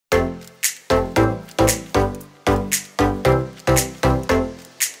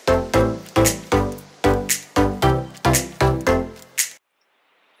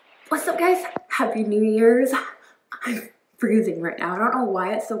Happy New Year's. I'm freezing right now. I don't know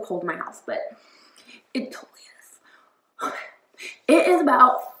why it's so cold in my house, but it totally is. It is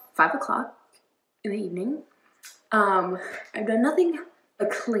about 5 o'clock in the evening. I've done nothing but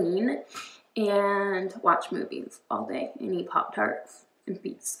clean and watch movies all day and eat Pop-Tarts and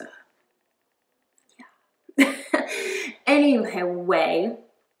pizza. Yeah. Anyway,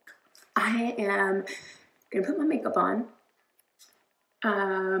 I am gonna put my makeup on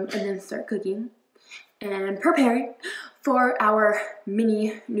and then start cooking and preparing for our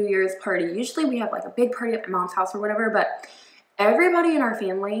mini New Year's party. Usually we have like a big party at my mom's house or whatever, but everybody in our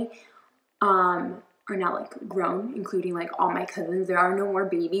family are now like grown, including like all my cousins. There are no more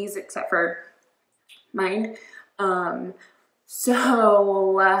babies except for mine.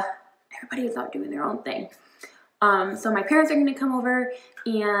 So everybody is out doing their own thing. So my parents are gonna come over,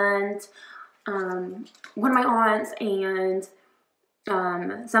 and one of my aunts and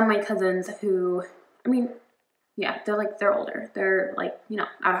some of my cousins who, I mean, yeah, they're older. They're like, you know,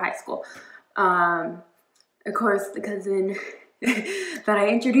 out of high school. Of course, the cousin that I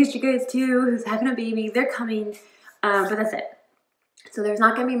introduced you guys to, who's having a baby, they're coming, but that's it. So there's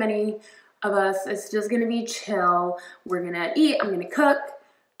not gonna be many of us. It's just gonna be chill. We're gonna eat, I'm gonna cook.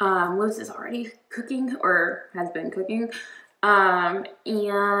 Lewis is already cooking, or has been cooking. And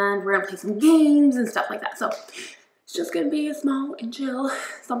we're gonna play some games and stuff like that. So it's just gonna be a small and chill,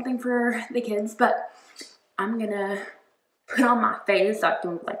 something for the kids, but I'm gonna put on my face so I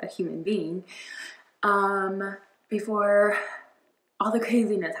can look like a human being, before all the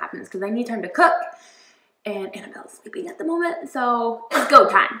craziness happens, because I need time to cook, and Annabelle's sleeping at the moment, so it's go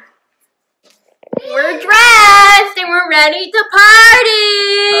time. We're dressed and we're ready to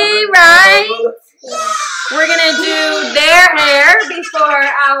party, right? We're gonna do their hair before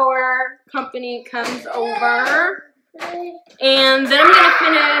our company comes over. And then I'm gonna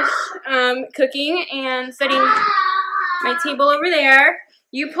finish cooking and setting my table over there.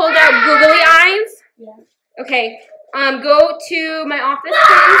 You pulled out googly eyes? Yeah. Okay. Go to my office,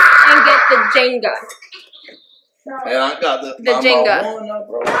 please, and get the Jenga. Yeah, I got the Jenga.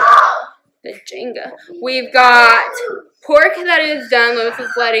 The Jenga. We've got pork that is done. Lewis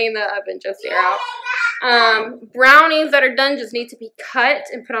is letting the oven just air out. Brownies that are done just need to be cut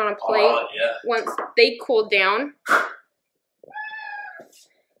and put on a plate once they cool down.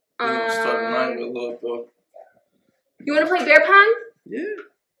 You want to play bear pong? Yeah.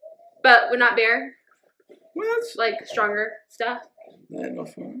 But we're not bear? What? Like stronger stuff? That ain't no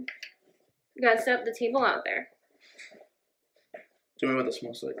fun. You gotta set up the table out there. Tell me what this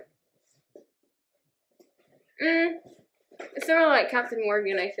smells like. It's sort of like Captain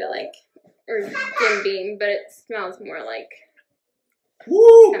Morgan, I feel like. Or Jim Beam, but it smells more like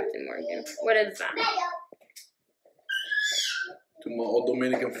Captain Morgan. What is that? To my old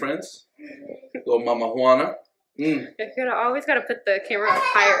Dominican friends. Little Mama Juana. You always gotta put the camera up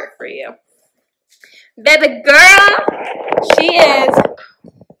higher for you. Baby girl! She is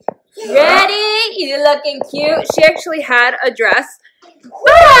ready. You're looking cute. She actually had a dress,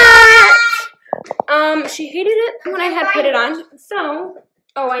 but she hated it when I had put it on. So,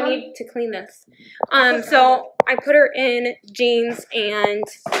 oh, I need to clean this. So I put her in jeans and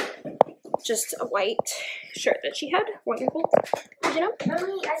just a white shirt that she had. Wonderful. You know,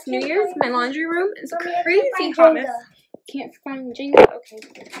 it's New Year's. My laundry room is crazy hotness. Can't find Jenga. Okay,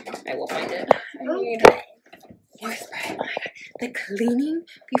 I will find it. I need more spray. Oh my god, the cleaning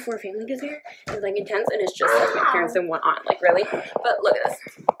before family gets here is like intense, and it's just like my parents didn't want on. Like really, but look at this.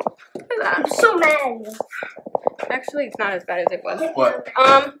 Look at that. I'm so mad. Actually, it's not as bad as it was. What?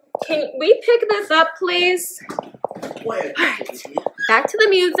 Can we pick this up, please? Alright, back to the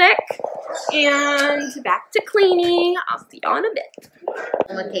music and back to cleaning. I'll see y'all in a bit.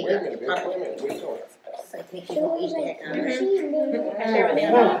 I'm gonna take it. Make sure you eat it.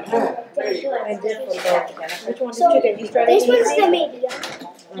 This one's the medium.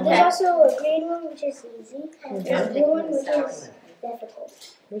 And there's also a green one, which is easy. And there's a blue one, which is difficult.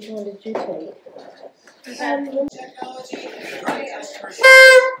 Which one did you take?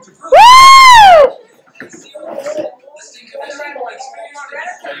 Woo!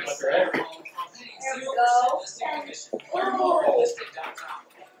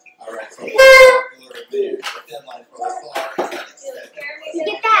 You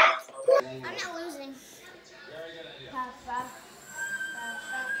get that? I'm not losing.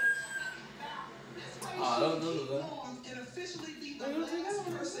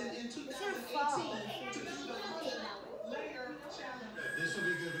 This will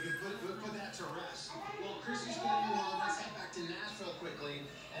be good. We can put that to rest. Well, Chrissy's going to move on. Let's head back to Nashville quickly.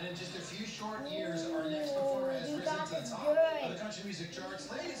 And in just a few short years, our next performer has risen to the top of the country music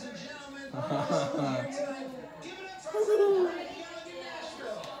charts. Ladies and gentlemen,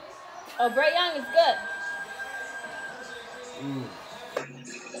 Oh, Brett Young is good.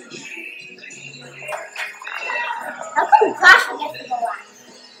 How come Costco gets to go last?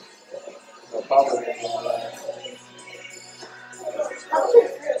 No, Pablo gets one last.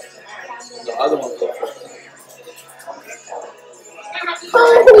 The other one's go first.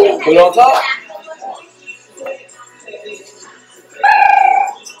 Put it on top.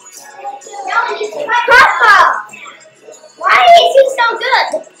 Papa! Why is he so good?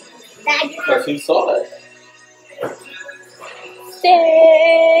 Because he saw it.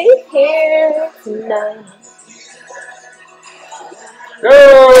 Stay here tonight.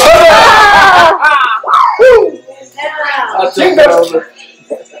 I'll take that over.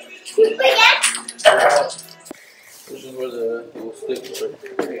 This is where the little sticks are.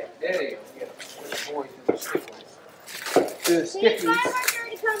 There you go. The stickies.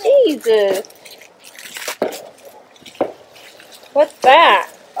 Jesus. What's that?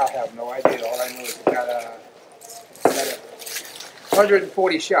 I have no idea. All I know is it got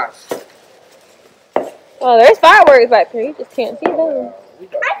 140 shots. Oh, there's fireworks back there. You just can't see them.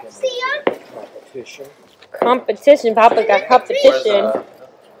 I can see him. Competition. Competition. Papa's got competition.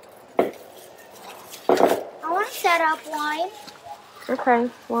 I want to set up one. Okay,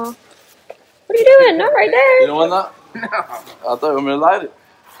 well. What are you doing? Not right You there. don't want that? No. I thought you were going to light it.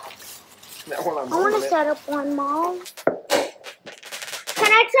 Not while I'm I want doing to it. set up one, Mom.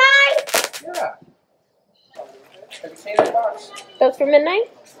 Can I try? Yeah. Have you seen the box? That's for midnight?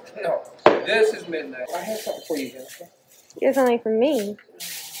 No. This is midnight. I have something for you, Jennifer. Here's something for me.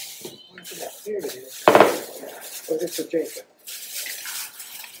 Here it is. Oh, this for Jacob.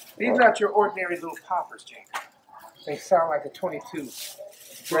 These are not your ordinary little poppers, Jacob. They sound like a 22.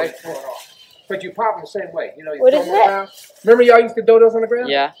 Right? But you pop them the same way. You know, you What throw is them it? around. Remember y'all used to throw those on the ground?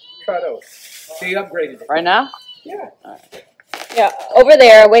 Yeah. Try those. They upgraded it. Right now? Yeah. Yeah, over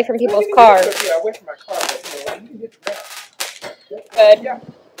there, away from people's cars. Yeah, away from my car. But, you know, you can hit the ground. Good. Yeah.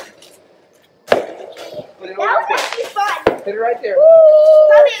 Put it That was right there. actually fun. Hit it right there.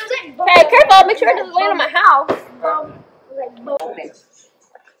 Probably it was like boom. Hey, careful. Make sure it doesn't land on my house. Boom. It was like boom.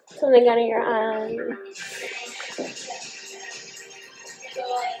 Something got in your eye.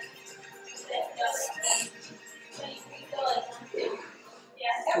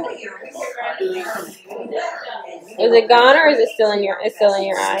 Is it gone or is it still in your? It's still in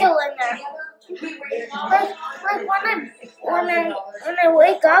your eye. Still in there. Like when I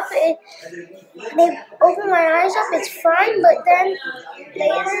wake up, they open my eyes up. It's fine, but then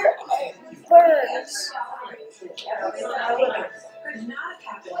later it burns.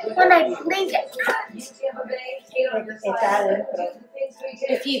 When I blink,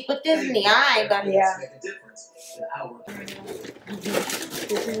 If you put this in the eye, but ew.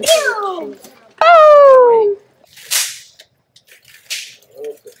 Oh!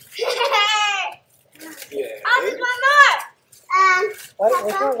 Yeah. Oh, there's one more.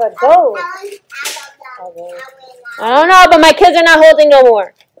 Which one's a gold? I don't know, but my kids are not holding no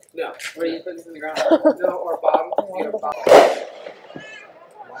more. No. Where do you put this in the ground? No, or bottom. Get a bottom.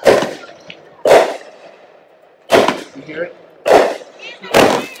 You hear it?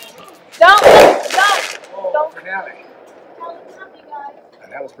 Don't. Oh, finale. Now,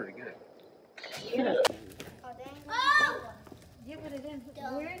 that was pretty good. Get what it is.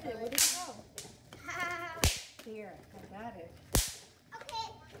 Where is it? Where did it go? Here, I got it. Okay,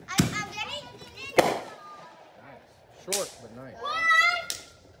 I'm getting it. Nice. Short, but nice. 1,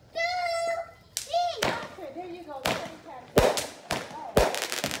 2, 3. Okay, there you go.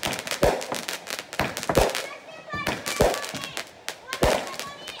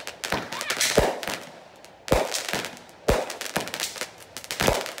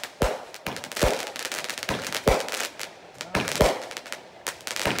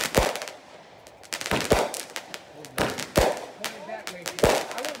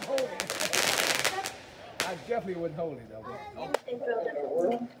 I definitely wouldn't hold it though.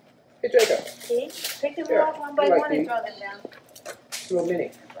 Hey Jacob, Pick them Yeah, up one by you like one and these? throw them down. little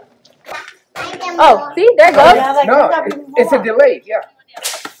mini. Oh, see, there it goes. No, it's a delayed, yeah.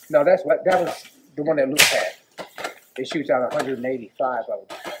 No, that was the one that Luke had. It shoots out 185 of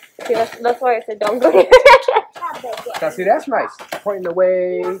them. See, that's why I said don't go there. Now see, that's nice. Pointing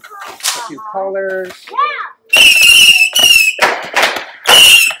away, a few colors.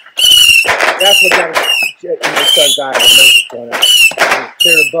 That's what got in my son's eye when the was going out.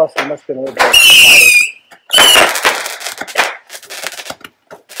 Clear a bust, it must have been a little bit harder.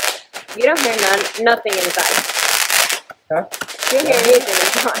 You don't hear nothing in his eye. Huh? You don't hear anything in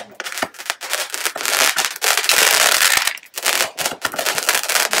his eye.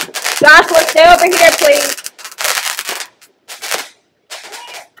 Joshua, stay over here, please.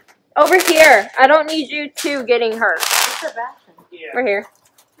 Over here. I don't need you two getting hurt. Sebastian. We're here.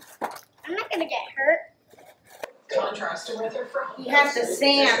 I'm not gonna get hurt. He has the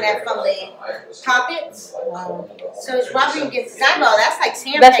sand that from the pockets. So it's rubbing against his eyeball. That's like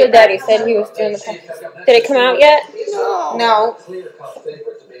sandpaper. That's what Daddy said he was doing the puppets. Did it come out yet? No.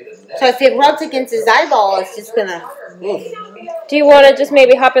 So if it rubs against his eyeball, it's just gonna. Do you want to just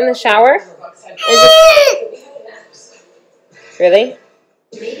maybe hop in the shower? Really?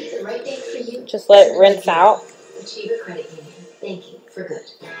 Just let it rinse out? Achiever Credit Union. Thank you for good.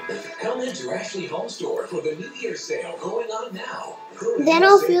 Come into Ashley Home Store for the New Year's sale going on now. Then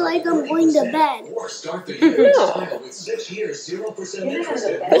I'll feel like I'm going to bed. Or start the year in style with 6 years, 0% interest.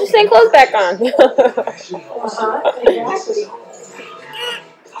 Put your same clothes back on. Ashley Home Store. Exactly. I'm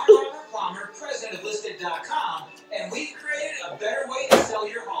Robert Palmer, president of Listed.com, and we've created a better way to sell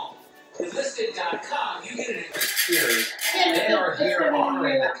your home. With Listed.com, you get an experience. They are here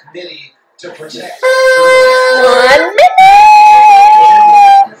honoring the committee to protect. 1 minute!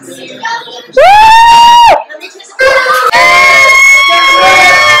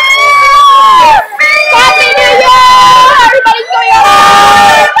 Happy New Year! Everybody's going on!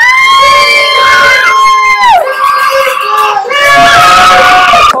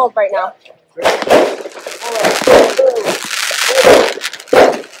 Cold right now.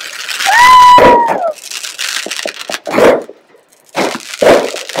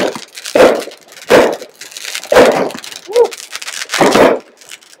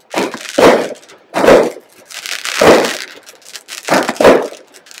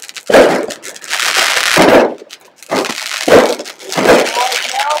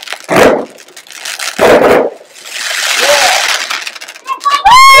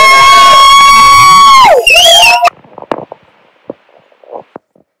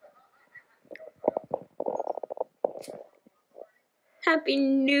 Happy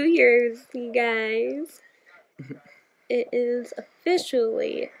New Year's, you guys. It is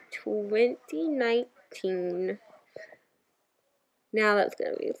officially 2019. Now that's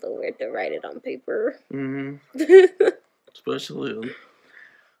gonna be so weird to write it on paper. Especially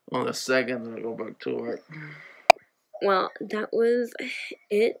on the second when I go back to work. Well, that was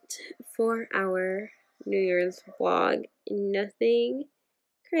it for our New Year's vlog. Nothing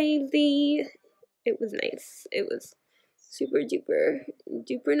crazy. It was nice. It was super duper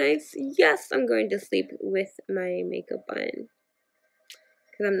nice. Yes, I'm going to sleep with my makeup on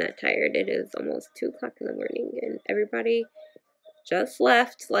because I'm not tired. It is almost 2 o'clock in the morning and everybody just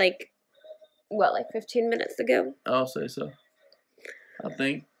left like 15 minutes ago. I'll say so. I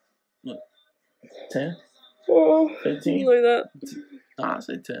think 10? 15? Like that. I'll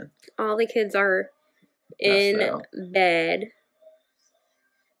say 10. All the kids are in bed.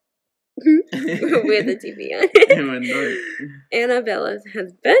 With the TV on. Annabella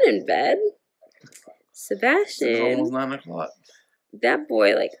has been in bed. Sebastian. It's almost 9 o'clock. That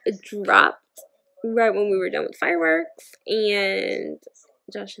boy dropped right when we were done with fireworks. And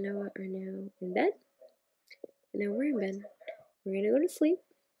Josh and Noah are now in bed. Now we're in bed. We're gonna go to sleep.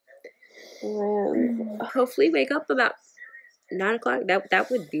 Hopefully wake up about 9 o'clock. That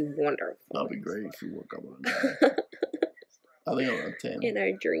would be wonderful. That'd be great if you woke up on 9. I think around 10. In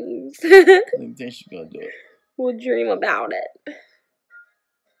our dreams. I think 10 she's gonna do it. We'll dream about it.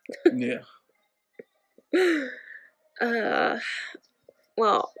 Yeah.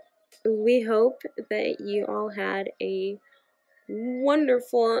 Well, we hope that you all had a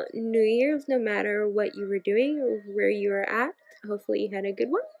wonderful New Year's, no matter what you were doing or where you were at. Hopefully you had a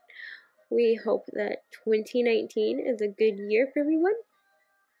good one. We hope that 2019 is a good year for everyone.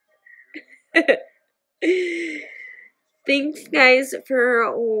 Thanks, guys,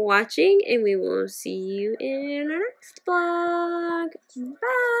 for watching, and we will see you in our next vlog.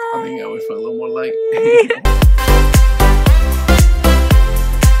 Bye! I think I went for a little more light.